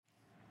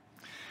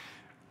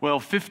Well,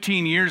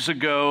 15 years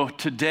ago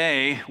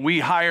today,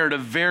 we hired a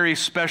very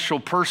special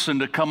person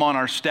to come on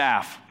our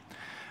staff.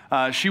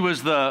 She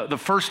was the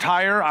first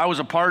hire I was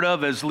a part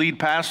of as lead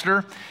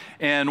pastor,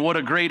 and what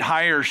a great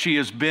hire she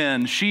has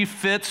been. She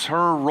fits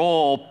her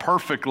role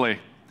perfectly.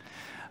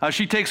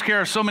 She takes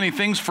care of so many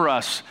things for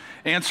us,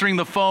 answering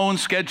the phone,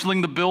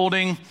 scheduling the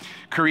building,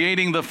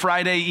 creating the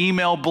Friday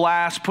email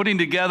blast, putting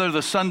together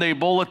the Sunday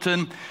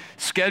bulletin,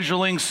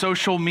 scheduling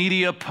social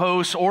media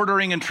posts,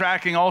 ordering and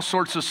tracking all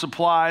sorts of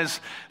supplies.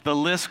 The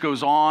list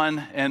goes on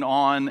and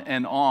on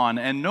and on.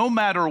 And no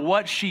matter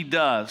what she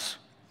does,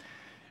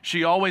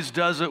 she always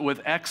does it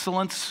with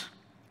excellence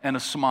and a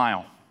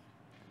smile.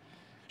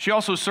 She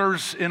also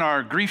serves in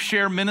our Grief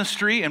Share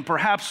ministry, and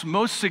perhaps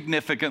most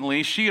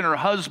significantly, she and her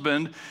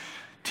husband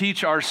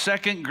teach our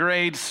second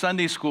grade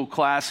Sunday school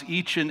class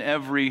each and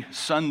every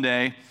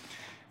Sunday.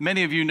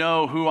 Many of you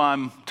know who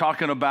I'm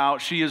talking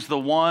about. She is the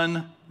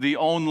one, the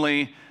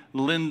only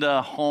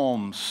Linda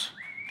Holmes.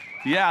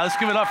 Yeah, let's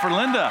give it up for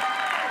Linda.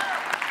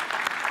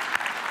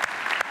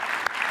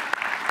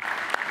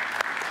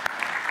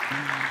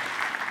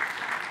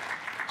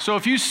 So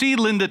if you see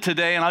Linda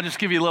today, and I'll just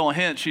give you a little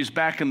hint, she's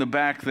back in the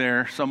back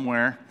there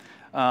somewhere.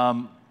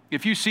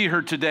 If you see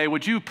her today,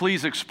 would you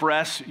please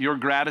express your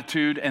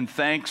gratitude and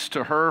thanks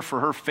to her for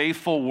her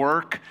faithful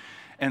work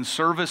and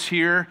service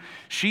here?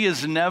 She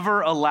is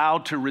never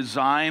allowed to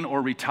resign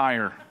or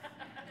retire.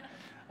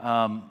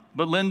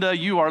 But Linda,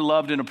 you are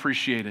loved and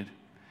appreciated.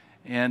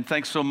 And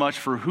thanks so much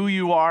for who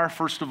you are,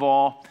 first of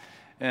all,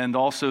 and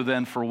also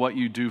then for what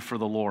you do for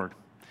the Lord.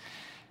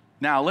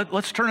 Now,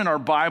 let's turn in our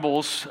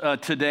Bibles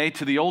today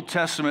to the Old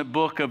Testament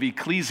book of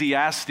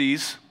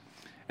Ecclesiastes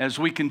as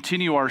we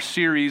continue our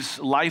series,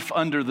 Life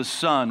Under the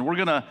Sun. We're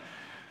going to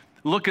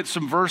look at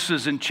some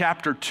verses in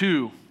chapter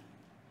 2.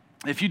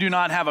 If you do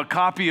not have a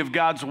copy of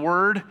God's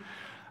Word,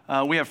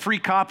 we have free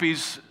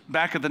copies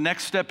back at the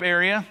Next Step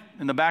area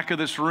in the back of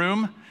this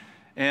room,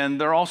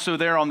 and they're also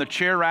there on the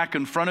chair rack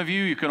in front of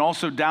you. You can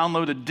also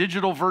download a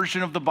digital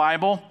version of the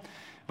Bible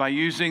by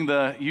using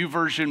the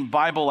YouVersion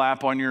Bible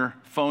app on your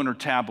phone or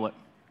tablet.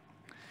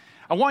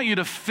 I want you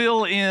to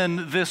fill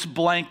in this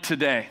blank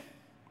today.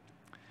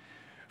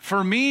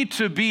 For me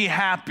to be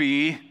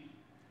happy,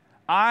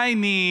 I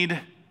need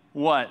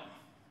what?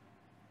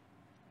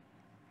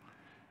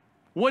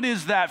 What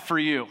is that for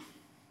you?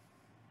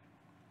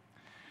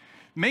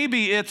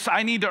 Maybe it's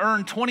I need to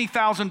earn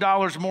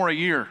 $20,000 more a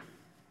year.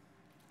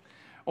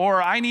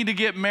 Or I need to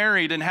get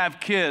married and have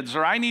kids.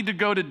 Or I need to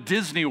go to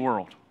Disney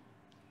World.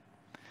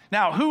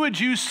 Now, who would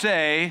you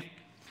say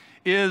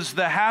is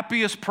the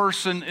happiest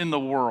person in the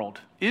world?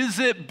 Is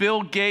it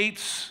Bill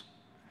Gates?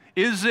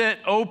 Is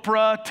it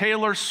Oprah,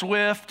 Taylor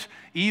Swift,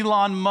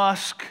 Elon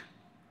Musk?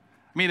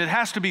 I mean, it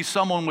has to be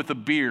someone with a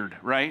beard,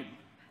 right?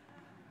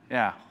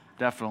 Yeah,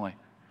 definitely.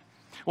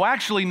 Well,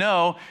 actually,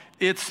 no.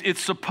 It's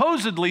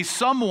supposedly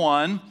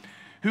someone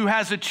who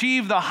has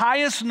achieved the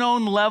highest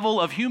known level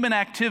of human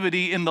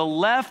activity in the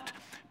left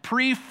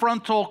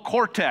prefrontal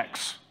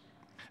cortex.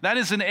 That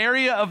is an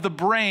area of the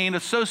brain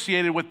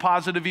associated with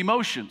positive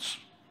emotions.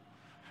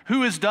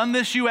 Who has done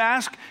this, you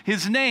ask?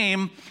 His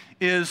name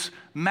is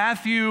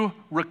Matthew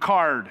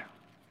Ricard.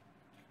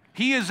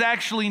 He is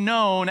actually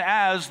known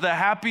as the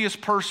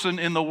happiest person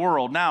in the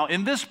world. Now,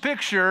 in this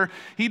picture,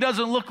 he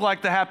doesn't look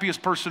like the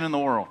happiest person in the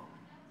world.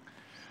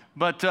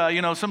 But,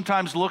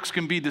 sometimes looks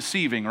can be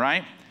deceiving,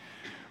 right?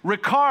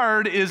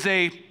 Ricard is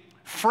a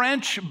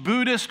French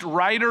Buddhist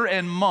writer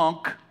and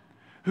monk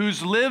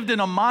who's lived in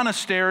a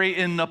monastery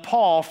in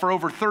Nepal for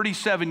over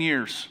 37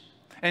 years.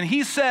 And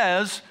he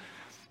says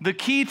the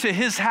key to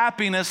his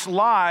happiness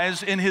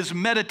lies in his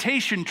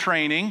meditation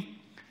training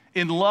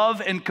in love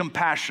and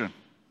compassion.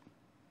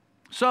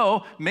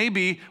 So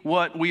maybe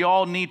what we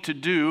all need to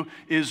do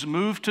is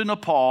move to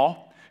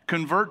Nepal,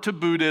 convert to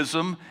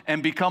Buddhism,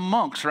 and become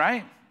monks,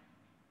 right?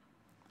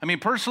 I mean,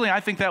 personally, I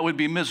think that would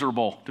be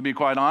miserable, to be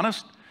quite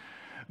honest.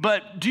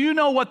 But do you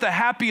know what the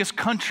happiest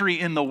country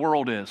in the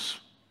world is?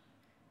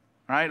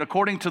 Right?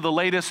 According to the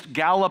latest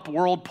Gallup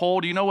World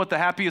Poll, do you know what the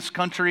happiest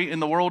country in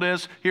the world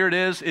is? Here it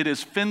is. It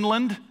is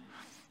Finland.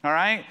 All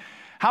right?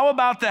 How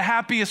about the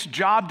happiest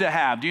job to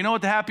have? Do you know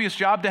what the happiest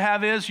job to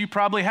have is? You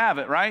probably have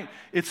it, right?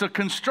 It's a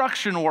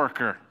construction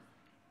worker.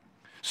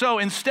 So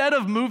instead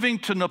of moving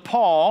to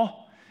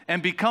Nepal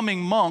and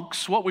becoming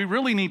monks, what we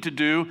really need to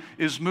do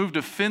is move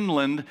to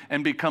Finland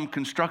and become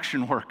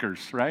construction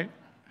workers, right?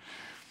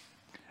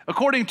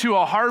 According to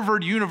a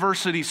Harvard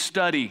University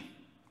study,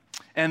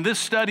 and this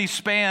study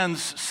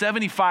spans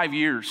 75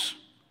 years,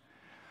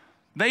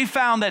 they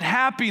found that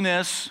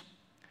happiness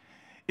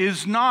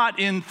is not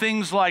in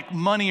things like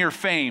money or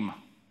fame.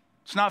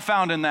 It's not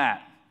found in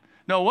that.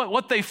 No,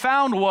 what they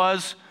found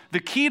was the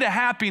key to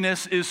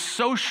happiness is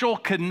social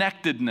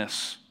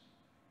connectedness.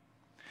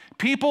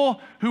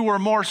 People who were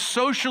more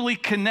socially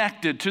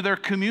connected to their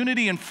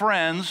community and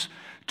friends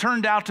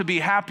turned out to be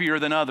happier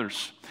than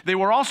others. They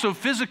were also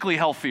physically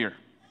healthier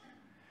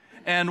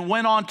and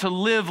went on to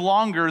live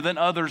longer than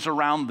others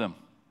around them.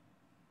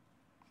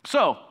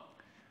 So,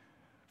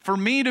 for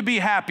me to be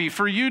happy,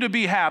 for you to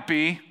be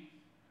happy,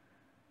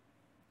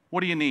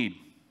 what do you need?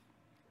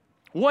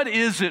 What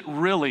is it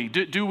really?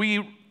 Do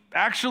we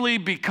actually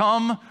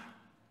become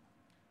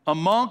a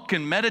monk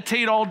and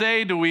meditate all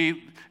day? Do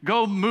we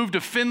go move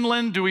to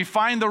Finland? Do we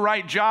find the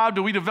right job?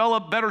 Do we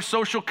develop better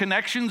social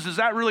connections? Is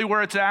that really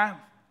where it's at?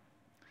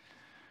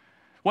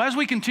 Well, as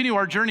we continue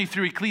our journey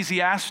through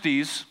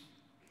Ecclesiastes,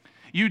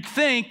 you'd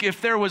think if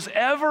there was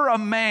ever a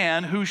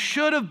man who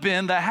should have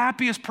been the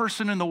happiest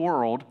person in the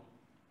world,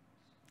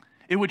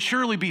 it would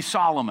surely be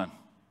Solomon,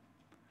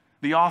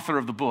 the author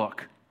of the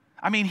book.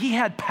 I mean, he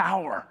had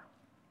power.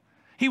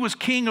 He was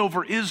king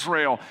over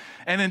Israel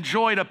and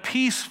enjoyed a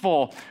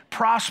peaceful,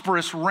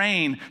 prosperous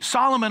reign.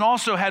 Solomon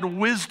also had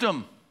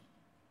wisdom.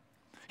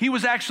 He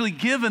was actually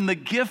given the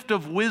gift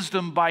of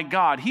wisdom by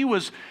God. He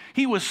was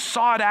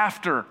sought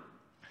after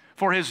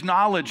for his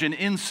knowledge and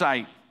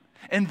insight.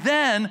 And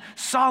then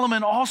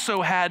Solomon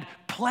also had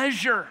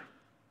pleasure.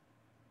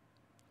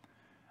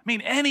 I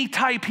mean, any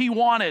type he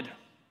wanted.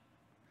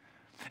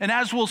 And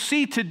as we'll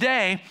see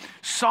today,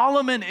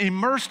 Solomon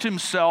immersed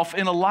himself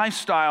in a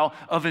lifestyle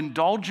of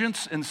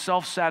indulgence and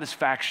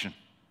self-satisfaction.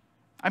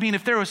 I mean,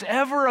 if there was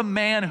ever a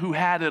man who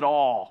had it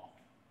all,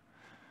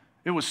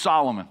 it was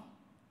Solomon.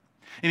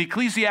 In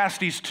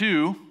Ecclesiastes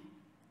 2,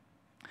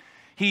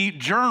 he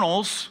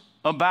journals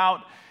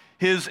about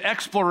his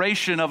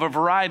exploration of a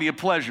variety of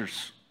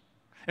pleasures.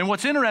 And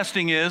what's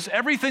interesting is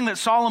everything that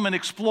Solomon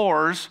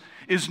explores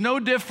is no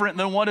different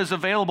than what is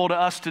available to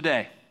us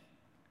today.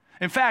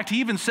 In fact, he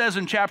even says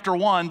in chapter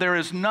 1, there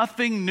is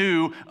nothing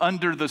new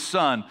under the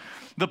sun.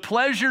 The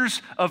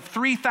pleasures of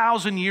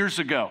 3,000 years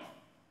ago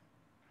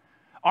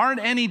aren't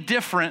any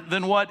different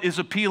than what is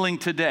appealing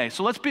today.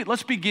 So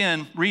let's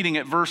begin reading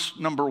at verse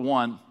number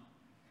 1.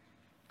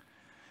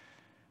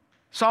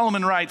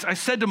 Solomon writes, I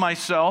said to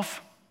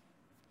myself,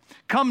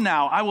 come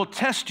now, I will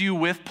test you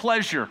with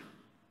pleasure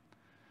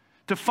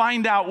to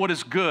find out what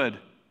is good.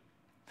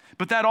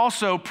 But that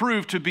also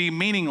proved to be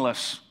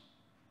meaningless.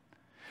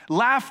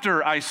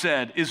 Laughter, I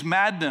said, is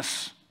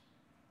madness.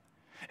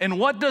 And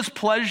what does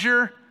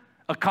pleasure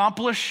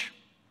accomplish?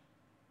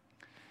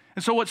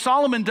 And so what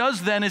Solomon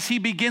does then is he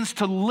begins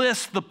to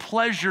list the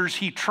pleasures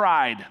he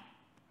tried.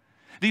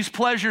 These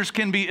pleasures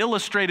can be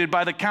illustrated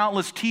by the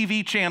countless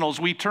TV channels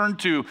we turn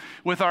to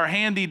with our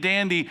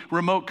handy-dandy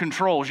remote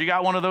controls. You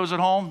got one of those at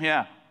home?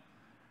 Yeah.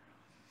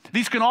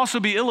 These can also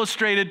be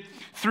illustrated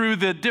through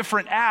the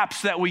different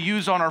apps that we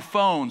use on our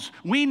phones.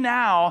 We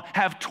now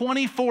have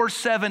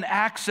 24/7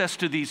 access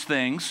to these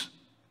things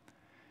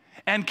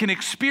and can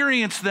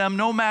experience them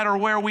no matter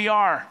where we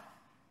are.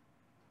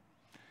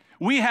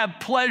 We have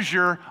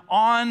pleasure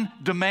on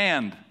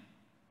demand.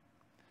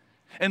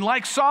 And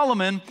like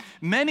Solomon,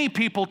 many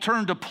people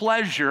turn to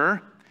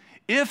pleasure,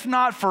 if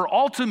not for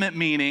ultimate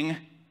meaning,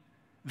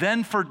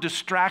 then for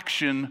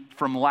distraction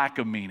from lack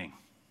of meaning.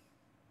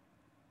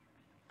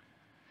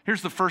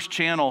 Here's the first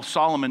channel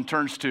Solomon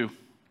turns to.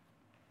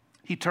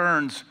 He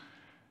turns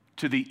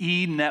to the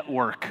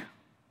E-network,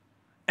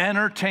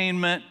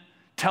 entertainment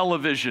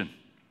television.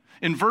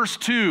 In verse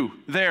 2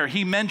 there,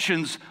 he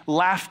mentions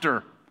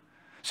laughter.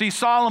 See,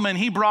 Solomon,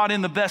 he brought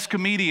in the best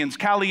comedians,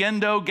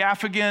 Caliendo,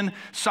 Gaffigan,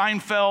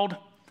 Seinfeld,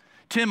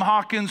 Tim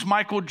Hawkins,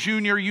 Michael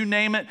Jr., you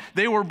name it.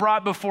 They were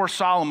brought before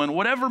Solomon,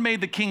 whatever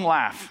made the king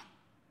laugh.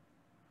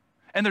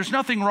 And there's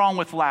nothing wrong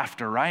with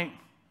laughter, right?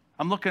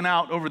 I'm looking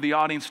out over the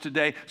audience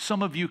today.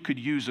 Some of you could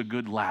use a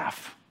good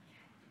laugh,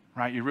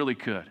 right? You really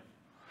could.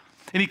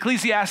 In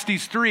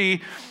Ecclesiastes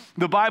 3,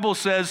 the Bible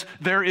says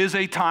there is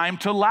a time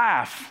to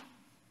laugh.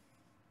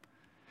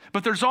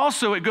 But there's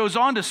also, it goes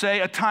on to say,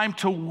 a time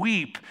to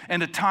weep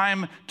and a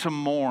time to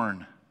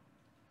mourn.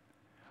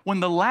 When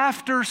the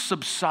laughter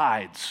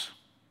subsides,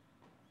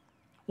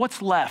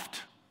 what's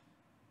left?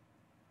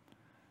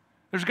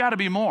 There's got to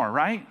be more,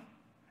 right?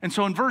 And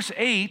so in verse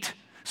 8,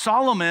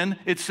 Solomon,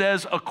 it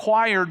says,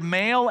 acquired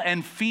male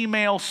and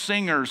female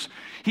singers.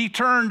 He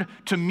turned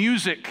to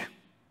music,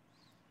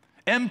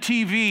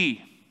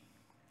 MTV,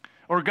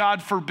 or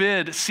God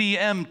forbid,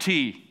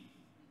 CMT.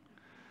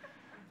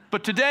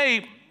 But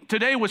today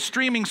with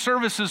streaming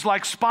services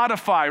like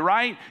Spotify,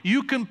 right?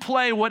 You can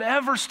play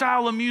whatever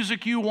style of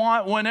music you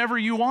want whenever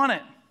you want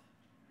it.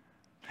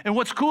 And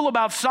what's cool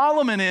about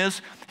Solomon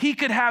is he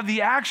could have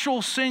the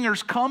actual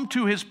singers come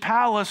to his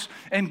palace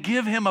and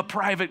give him a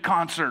private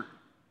concert.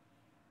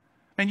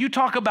 And you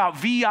talk about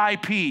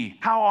VIP,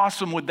 how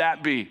awesome would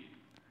that be?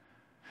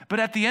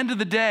 But at the end of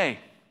the day,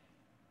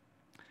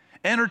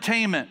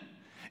 entertainment,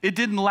 it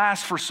didn't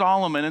last for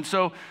Solomon. And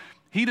so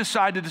he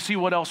decided to see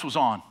what else was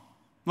on.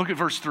 Look at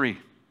verse 3.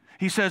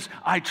 He says,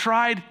 I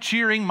tried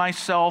cheering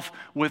myself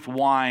with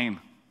wine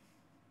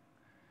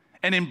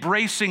and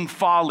embracing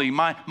folly,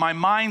 my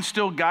mind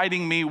still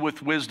guiding me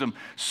with wisdom.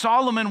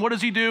 Solomon, what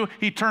does he do?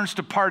 He turns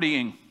to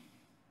partying.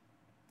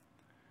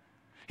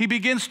 He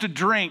begins to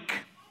drink.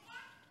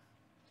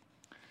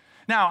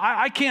 Now,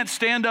 I can't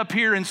stand up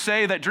here and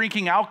say that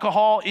drinking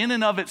alcohol in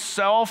and of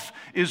itself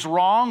is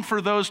wrong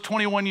for those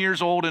 21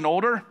 years old and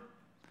older.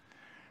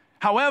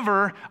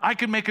 However, I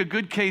could make a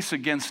good case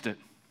against it.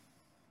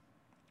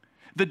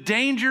 The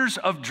dangers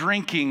of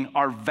drinking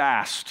are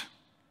vast.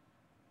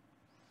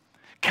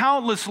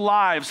 Countless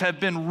lives have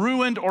been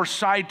ruined or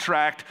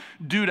sidetracked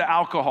due to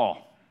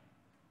alcohol.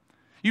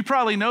 You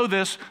probably know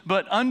this,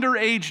 but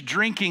underage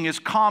drinking is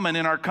common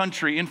in our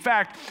country. In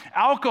fact,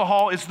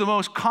 alcohol is the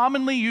most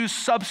commonly used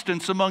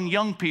substance among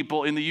young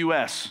people in the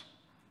U.S.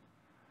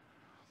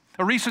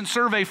 A recent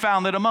survey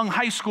found that among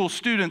high school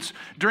students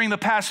during the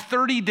past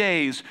 30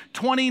 days,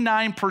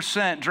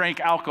 29% drank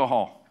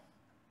alcohol.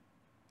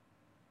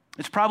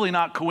 It's probably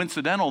not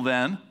coincidental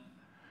then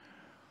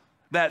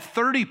that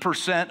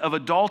 30% of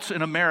adults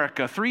in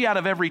America, 3 out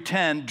of every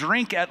 10,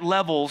 drink at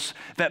levels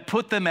that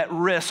put them at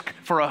risk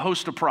for a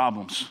host of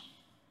problems.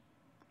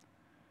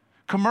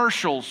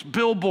 Commercials,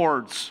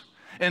 billboards,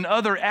 and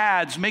other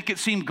ads make it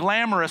seem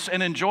glamorous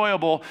and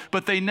enjoyable,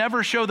 but they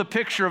never show the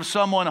picture of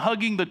someone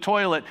hugging the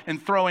toilet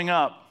and throwing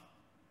up.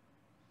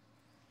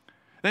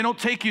 They don't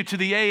take you to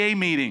the AA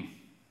meeting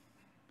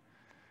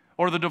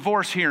or the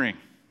divorce hearing.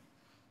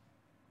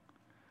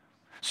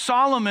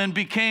 Solomon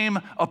became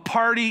a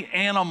party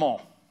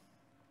animal,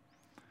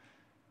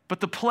 but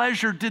the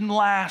pleasure didn't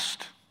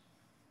last.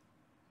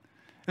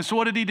 And so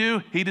what did he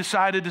do? He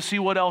decided to see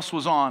what else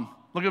was on.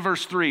 Look at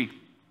verse 3.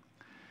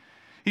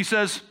 He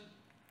says,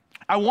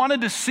 I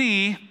wanted to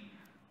see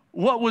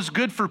what was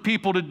good for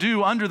people to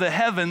do under the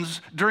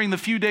heavens during the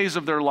few days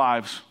of their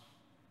lives.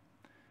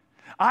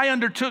 I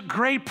undertook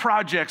great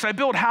projects. I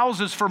built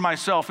houses for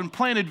myself and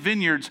planted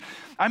vineyards.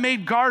 I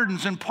made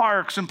gardens and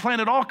parks and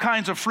planted all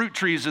kinds of fruit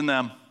trees in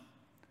them.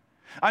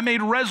 I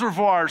made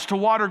reservoirs to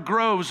water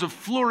groves of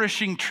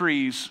flourishing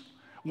trees.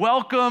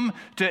 Welcome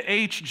to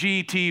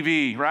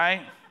HGTV,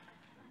 right?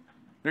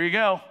 There you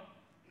go.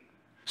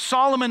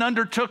 Solomon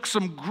undertook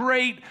some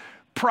great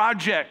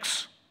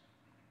projects.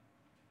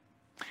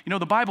 You know,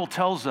 the Bible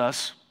tells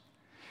us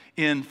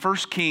in 1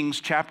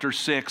 Kings chapter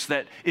 6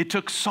 that it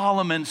took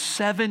Solomon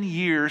 7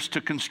 years to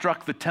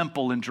construct the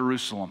temple in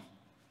Jerusalem,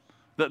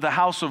 the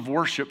house of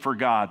worship for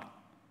God.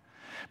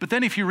 But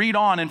then if you read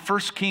on in 1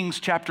 Kings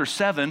chapter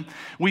 7,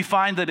 we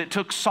find that it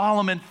took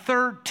Solomon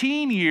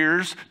 13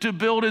 years to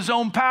build his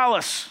own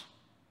palace.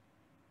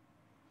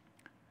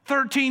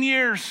 13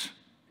 years.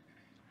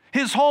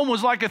 His home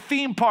was like a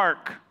theme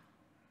park.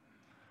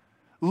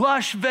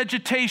 Lush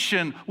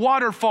vegetation,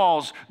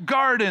 waterfalls,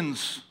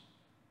 gardens.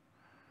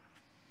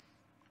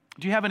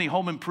 Do you have any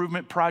home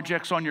improvement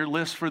projects on your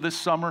list for this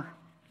summer?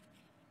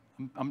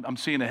 I'm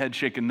seeing a head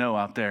shaking no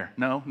out there.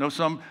 No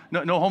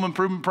home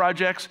improvement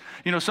projects?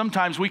 You know,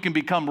 sometimes we can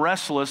become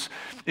restless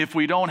if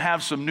we don't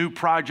have some new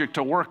project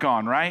to work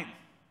on, right?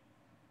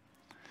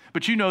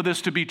 But you know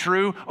this to be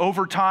true.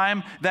 Over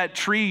time, that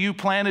tree you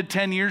planted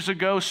 10 years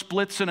ago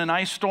splits in an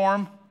ice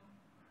storm.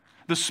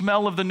 The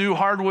smell of the new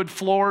hardwood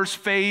floors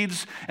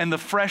fades and the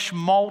fresh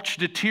mulch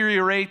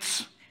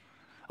deteriorates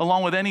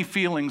along with any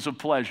feelings of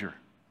pleasure.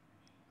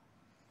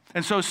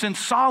 And so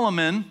since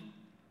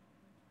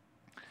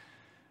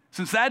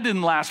that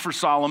didn't last for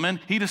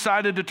Solomon, he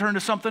decided to turn to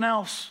something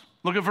else.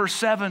 Look at verse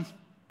 7.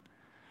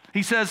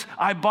 He says,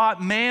 I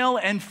bought male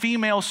and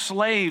female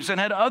slaves and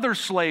had other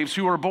slaves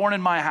who were born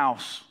in my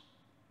house.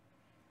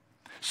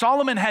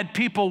 Solomon had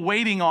people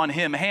waiting on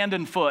him hand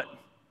and foot.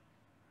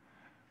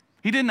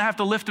 He didn't have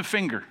to lift a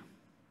finger.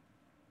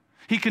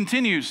 He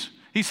continues,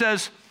 he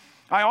says,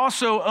 I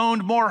also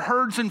owned more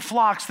herds and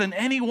flocks than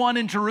anyone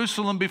in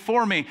Jerusalem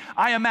before me.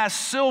 I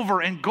amassed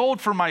silver and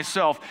gold for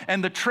myself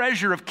and the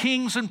treasure of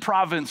kings and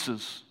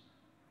provinces.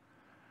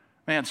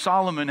 Man,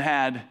 Solomon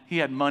had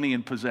money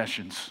and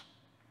possessions.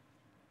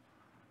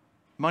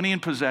 Money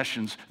and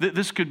possessions.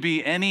 This could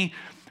be any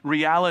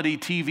reality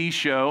TV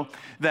show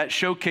that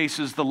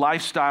showcases the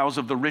lifestyles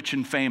of the rich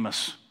and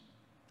famous.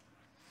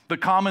 The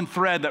common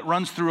thread that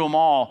runs through them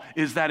all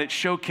is that it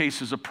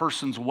showcases a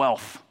person's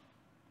wealth.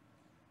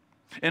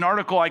 An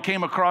article I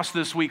came across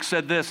this week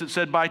said this. It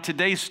said, by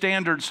today's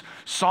standards,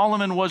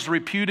 Solomon was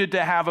reputed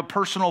to have a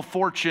personal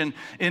fortune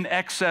in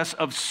excess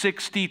of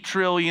 $60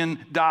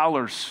 trillion.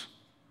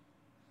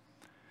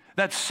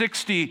 That's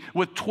 60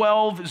 with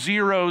 12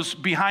 zeros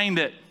behind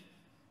it.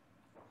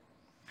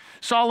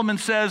 Solomon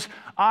says,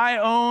 I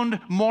owned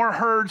more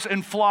herds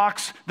and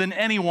flocks than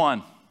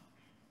anyone.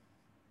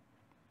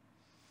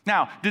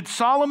 Now, did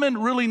Solomon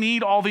really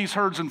need all these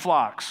herds and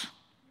flocks?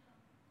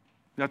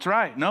 That's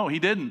right. No, he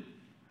didn't.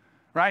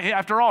 Right?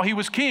 After all, he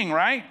was king,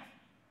 right?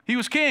 He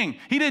was king.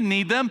 He didn't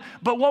need them.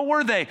 But what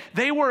were they?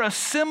 They were a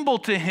symbol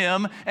to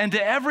him and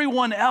to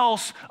everyone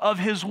else of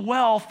his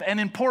wealth and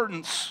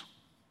importance.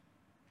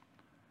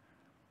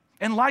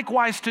 And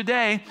likewise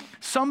today,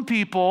 some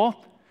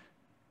people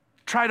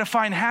try to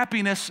find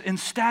happiness in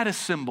status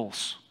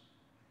symbols.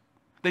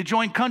 They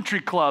join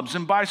country clubs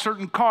and buy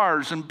certain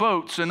cars and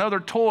boats and other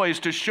toys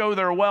to show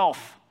their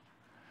wealth.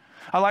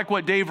 I like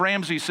what Dave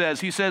Ramsey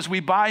says. He says,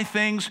 we buy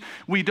things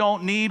we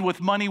don't need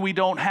with money we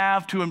don't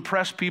have to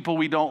impress people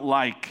we don't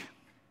like.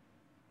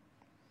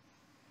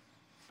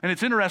 And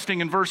it's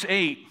interesting in verse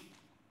 8,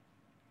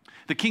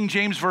 the King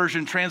James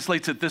Version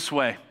translates it this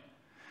way. It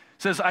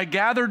says, I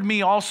gathered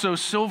me also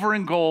silver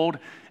and gold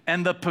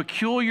and the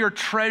peculiar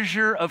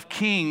treasure of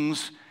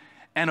kings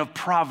and of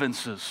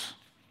provinces.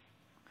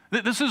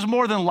 This is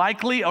more than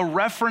likely a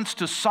reference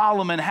to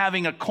Solomon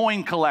having a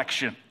coin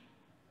collection.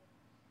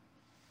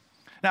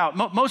 Now,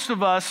 most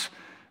of us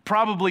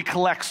probably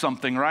collect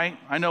something, right?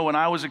 I know when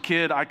I was a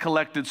kid, I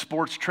collected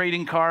sports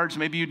trading cards.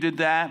 Maybe you did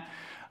that.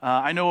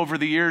 I know over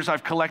the years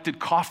I've collected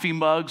coffee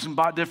mugs and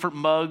bought different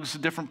mugs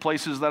at different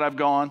places that I've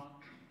gone.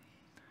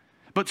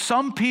 But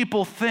some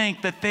people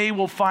think that they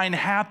will find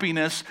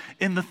happiness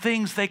in the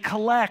things they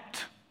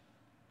collect,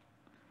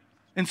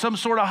 in some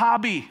sort of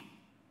hobby.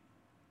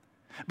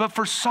 But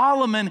for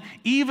Solomon,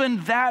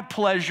 even that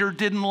pleasure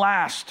didn't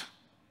last.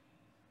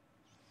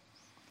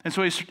 And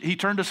so he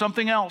turned to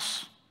something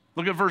else.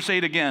 Look at verse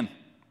 8 again.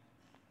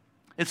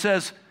 It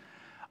says,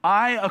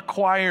 I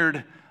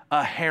acquired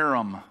a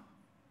harem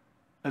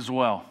as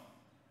well,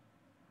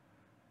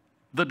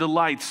 the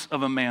delights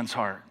of a man's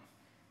heart.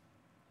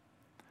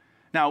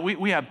 Now,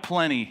 we have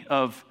plenty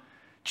of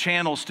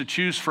channels to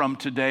choose from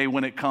today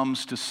when it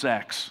comes to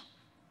sex.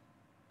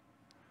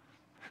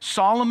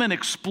 Solomon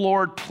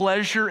explored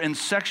pleasure and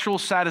sexual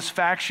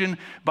satisfaction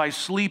by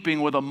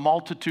sleeping with a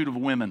multitude of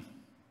women.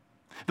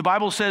 The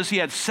Bible says he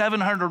had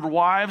 700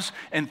 wives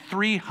and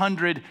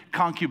 300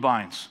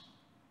 concubines.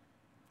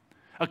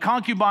 A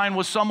concubine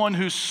was someone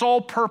whose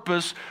sole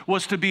purpose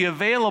was to be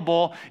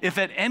available if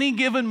at any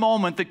given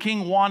moment the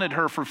king wanted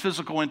her for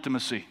physical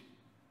intimacy.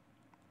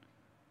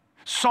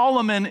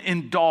 Solomon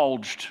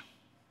indulged.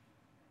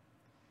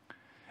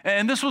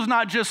 And this was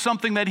not just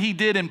something that he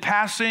did in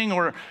passing,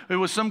 or it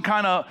was some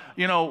kind of,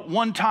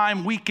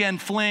 one-time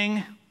weekend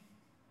fling.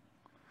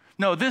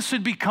 No, this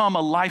had become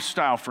a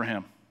lifestyle for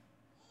him.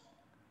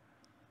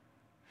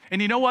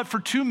 And you know what? For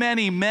too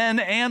many men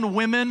and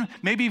women,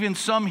 maybe even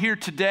some here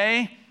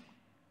today,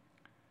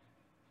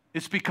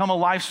 it's become a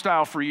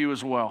lifestyle for you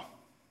as well.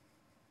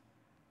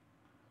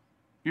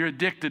 You're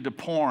addicted to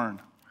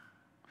porn.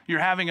 You're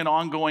having an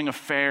ongoing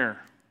affair.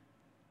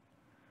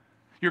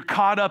 You're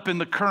caught up in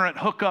the current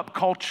hookup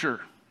culture.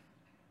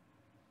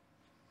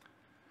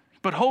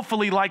 But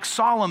hopefully, like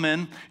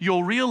Solomon,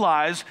 you'll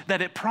realize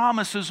that it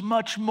promises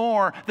much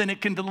more than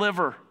it can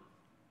deliver.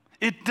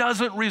 It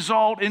doesn't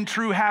result in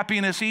true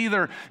happiness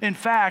either. In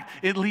fact,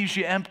 it leaves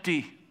you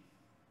empty.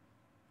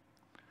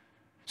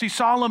 See,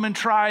 Solomon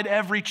tried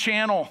every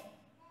channel.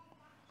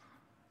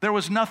 There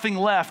was nothing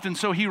left. And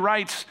so he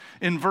writes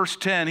in verse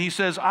 10, he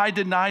says, I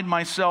denied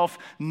myself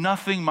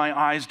nothing my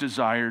eyes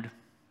desired.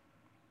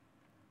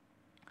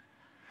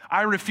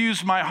 I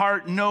refused my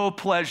heart no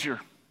pleasure.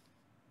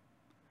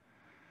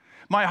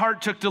 My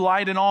heart took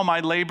delight in all my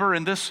labor,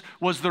 and this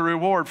was the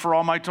reward for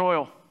all my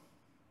toil.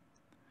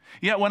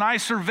 Yet when I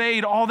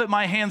surveyed all that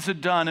my hands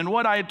had done and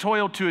what I had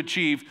toiled to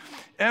achieve,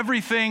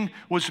 everything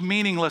was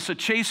meaningless, a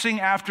chasing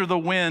after the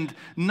wind.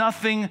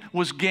 Nothing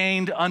was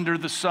gained under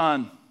the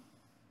sun.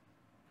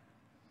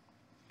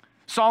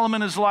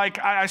 Solomon is like,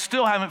 I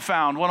still haven't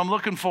found what I'm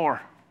looking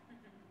for.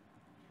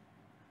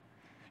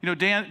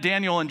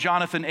 Daniel and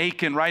Jonathan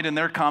Aiken write in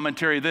their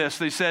commentary this.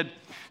 They said,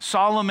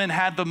 Solomon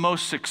had the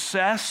most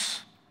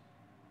success.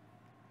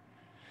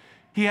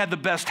 He had the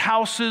best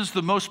houses,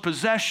 the most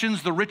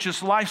possessions, the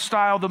richest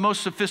lifestyle, the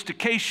most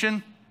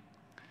sophistication.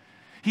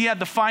 He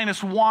had the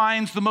finest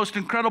wines, the most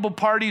incredible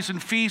parties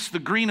and feasts, the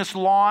greenest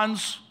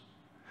lawns,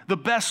 the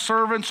best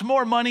servants,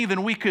 more money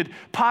than we could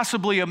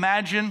possibly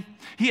imagine.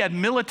 He had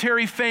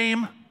military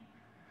fame,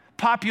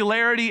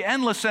 popularity,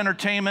 endless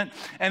entertainment,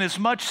 and as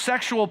much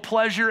sexual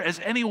pleasure as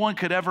anyone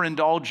could ever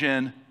indulge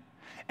in.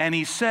 And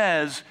he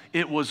says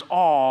it was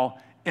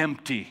all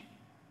empty.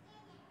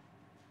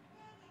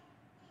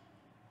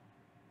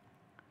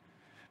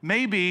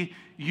 Maybe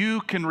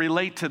you can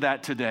relate to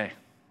that today,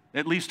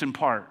 at least in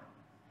part.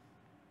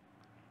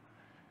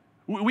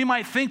 We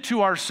might think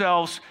to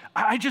ourselves,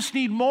 I just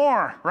need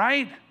more,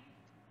 right?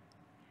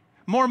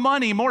 More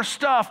money, more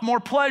stuff,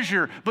 more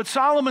pleasure. But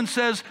Solomon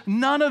says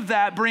none of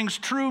that brings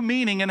true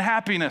meaning and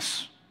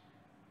happiness.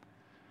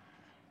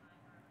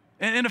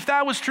 And if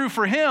that was true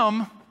for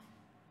him,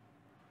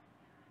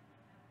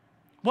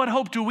 what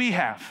hope do we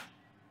have?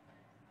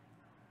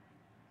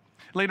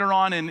 Later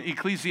on in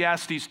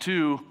Ecclesiastes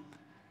 2,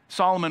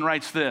 Solomon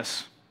writes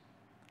this.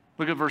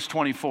 Look at verse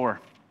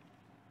 24.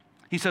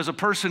 He says, a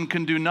person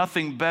can do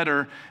nothing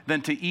better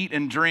than to eat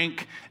and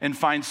drink and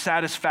find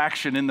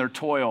satisfaction in their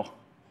toil.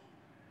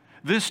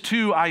 This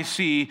too, I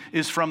see,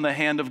 is from the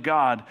hand of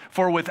God.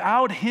 For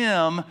without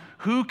him,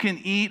 who can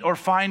eat or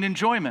find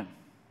enjoyment?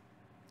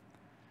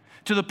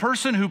 To the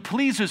person who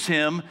pleases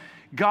him,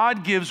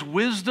 God gives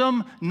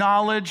wisdom,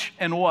 knowledge,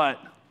 and what?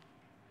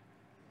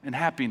 And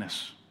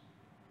happiness.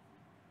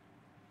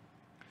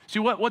 See,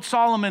 what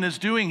Solomon is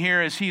doing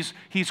here is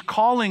he's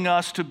calling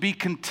us to be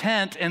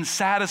content and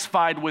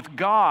satisfied with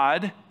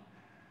God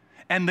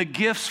and the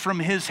gifts from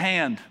his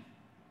hand.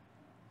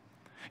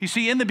 You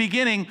see, in the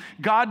beginning,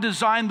 God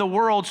designed the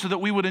world so that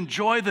we would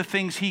enjoy the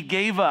things he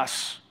gave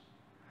us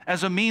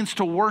as a means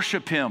to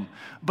worship him.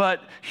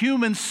 But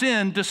human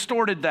sin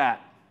distorted that.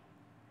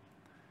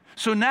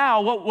 So now,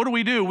 what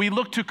do? We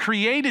look to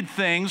created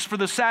things for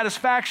the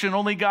satisfaction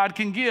only God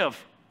can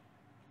give.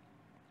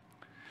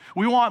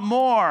 We want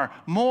more,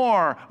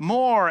 more,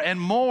 more, and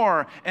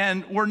more,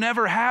 and we're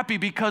never happy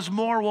because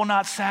more will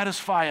not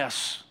satisfy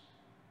us.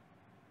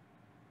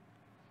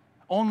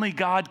 Only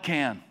God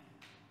can.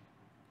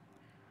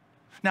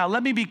 Now,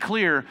 let me be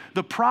clear.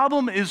 The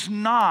problem is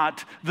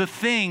not the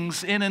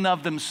things in and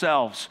of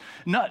themselves.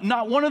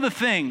 Not one of the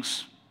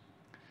things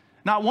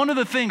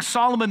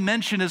Solomon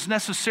mentioned is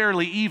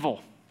necessarily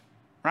evil,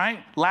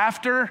 right?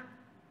 Laughter,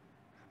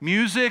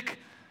 music,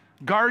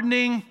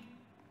 gardening,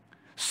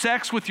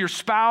 sex with your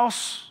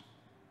spouse,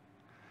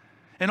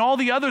 and all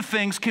the other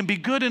things can be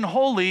good and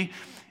holy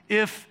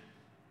if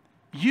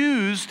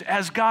used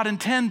as God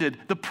intended.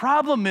 The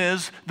problem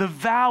is the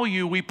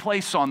value we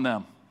place on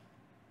them.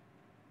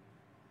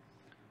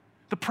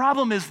 The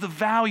problem is the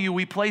value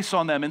we place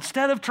on them.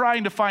 Instead of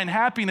trying to find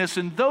happiness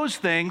in those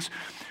things,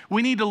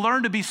 we need to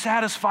learn to be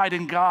satisfied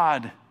in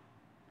God.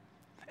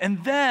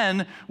 And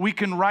then we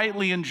can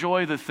rightly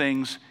enjoy the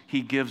things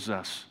He gives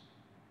us.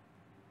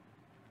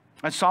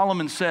 As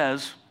Solomon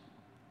says,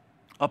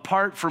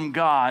 apart from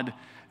God,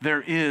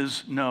 there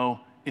is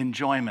no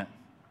enjoyment.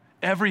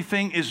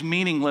 Everything is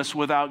meaningless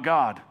without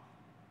God.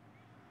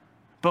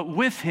 But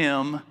with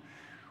Him,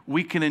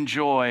 we can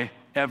enjoy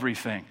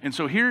everything. And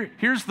so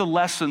here's the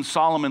lesson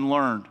Solomon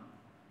learned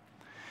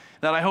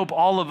that I hope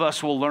all of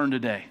us will learn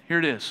today. Here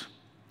it is.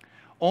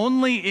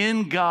 Only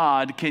in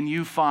God can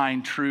you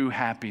find true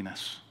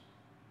happiness.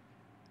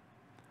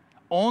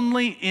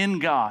 Only in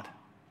God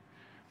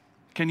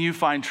can you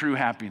find true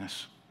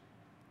happiness.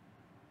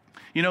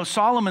 You know,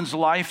 Solomon's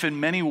life in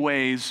many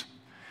ways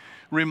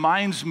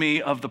reminds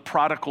me of the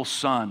prodigal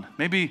son.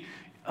 Maybe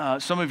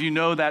some of you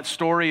know that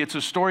story. It's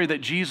a story that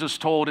Jesus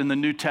told in the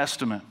New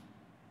Testament.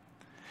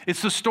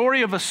 It's the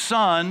story of a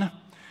son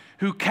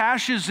who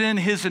cashes in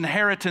his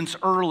inheritance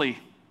early.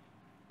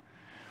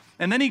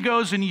 And then he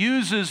goes and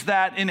uses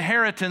that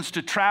inheritance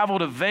to travel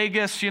to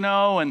Vegas,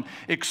 and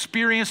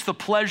experience the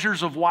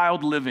pleasures of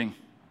wild living.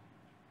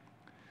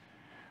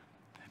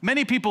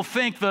 Many people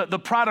think the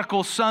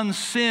prodigal son's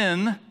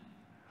sin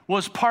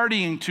was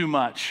partying too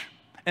much.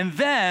 And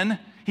then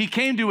he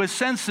came to his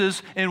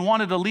senses and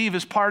wanted to leave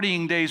his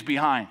partying days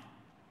behind.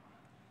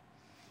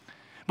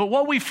 But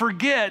what we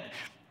forget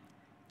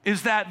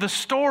is that the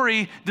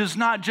story does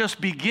not just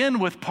begin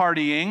with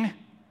partying,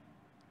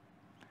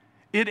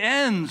 it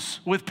ends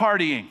with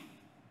partying,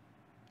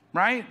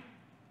 right?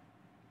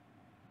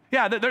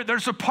 Yeah,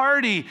 there's a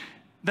party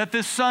that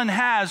this son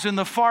has in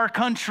the far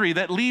country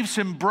that leaves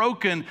him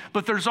broken,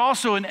 but there's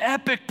also an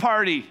epic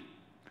party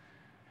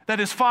that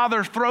his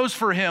father throws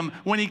for him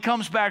when he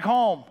comes back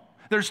home.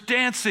 There's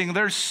dancing,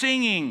 there's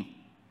singing.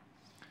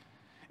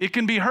 It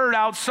can be heard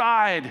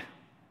outside.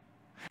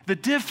 The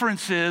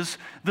difference is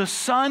the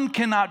son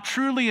cannot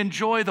truly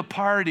enjoy the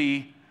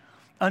party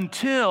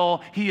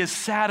until he is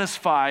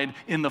satisfied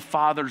in the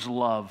Father's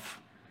love.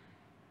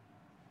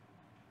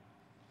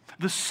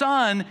 The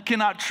son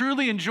cannot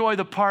truly enjoy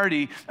the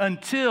party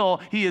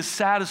until he is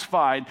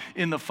satisfied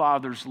in the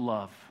Father's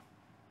love.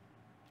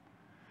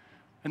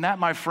 And that,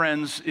 my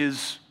friends,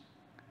 is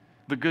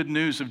the good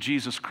news of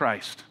Jesus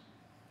Christ.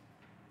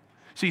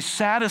 See,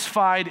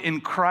 satisfied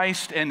in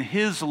Christ and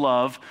His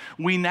love,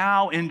 we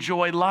now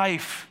enjoy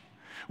life.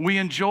 We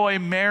enjoy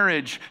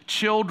marriage,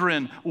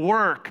 children,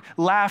 work,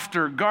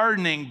 laughter,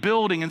 gardening,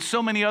 building, and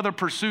so many other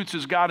pursuits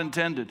as God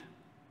intended.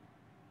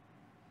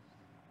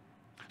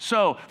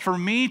 So, for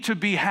me to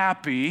be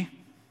happy,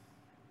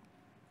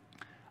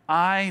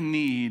 I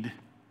need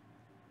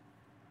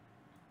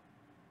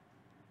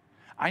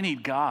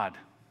God.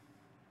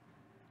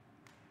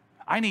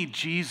 I need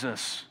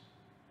Jesus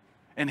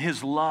and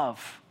His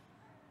love.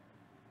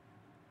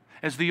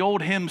 As the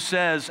old hymn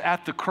says,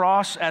 at the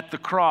cross,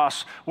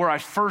 where I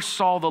first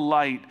saw the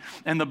light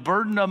and the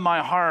burden of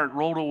my heart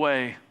rolled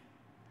away.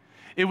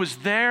 It was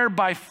there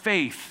by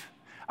faith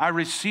I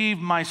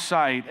received my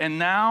sight, and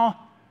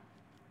now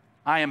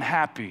I am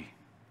happy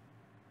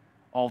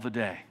all the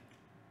day.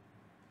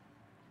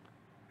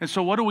 And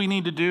so what do we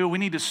need to do? We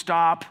need to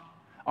stop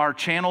our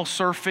channel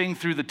surfing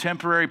through the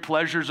temporary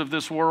pleasures of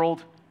this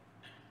world.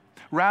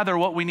 Rather,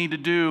 what we need to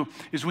do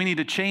is we need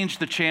to change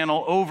the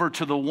channel over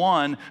to the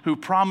one who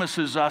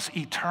promises us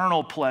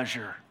eternal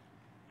pleasure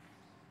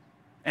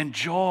and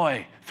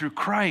joy through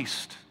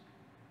Christ.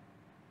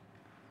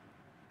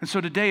 And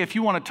so today, if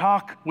you want to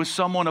talk with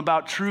someone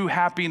about true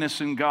happiness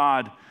in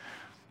God,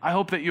 I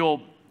hope that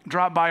you'll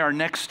drop by our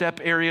next step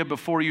area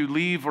before you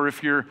leave, or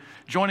if you're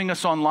joining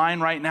us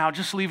online right now,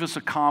 just leave us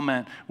a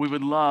comment. We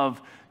would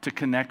love to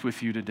connect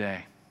with you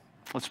today.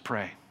 Let's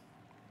pray.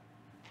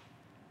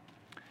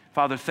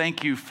 Father,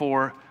 thank you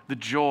for the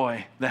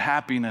joy, the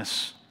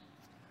happiness,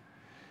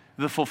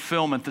 the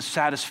fulfillment, the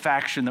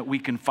satisfaction that we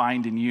can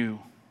find in you.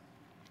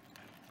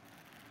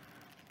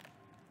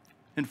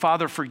 And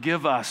Father,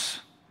 forgive us.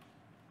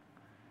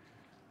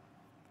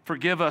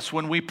 Forgive us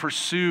when we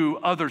pursue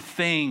other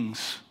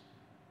things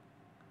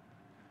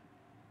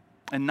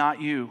and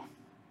not you.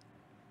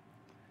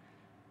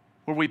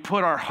 Where we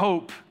put our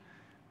hope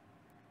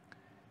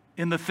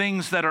in the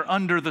things that are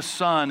under the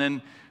sun,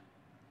 and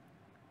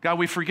God,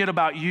 we forget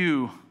about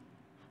you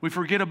We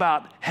forget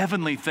about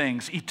heavenly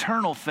things,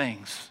 eternal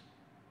things.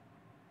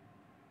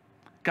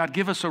 God,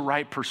 give us a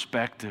right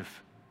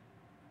perspective.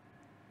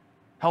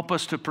 Help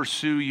us to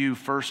pursue you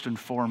first and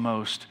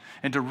foremost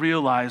and to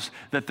realize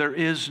that there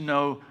is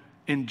no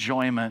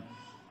enjoyment,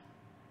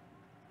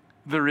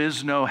 there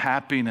is no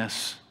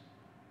happiness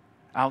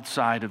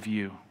outside of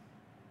you.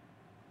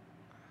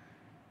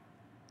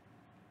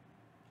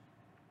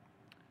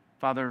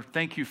 Father,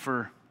 thank you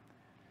for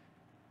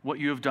what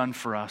you have done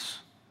for us.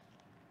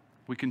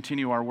 We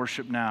continue our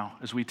worship now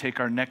as we take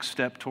our next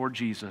step toward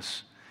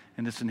Jesus,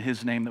 and it's in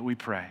his name that we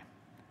pray.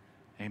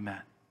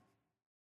 Amen.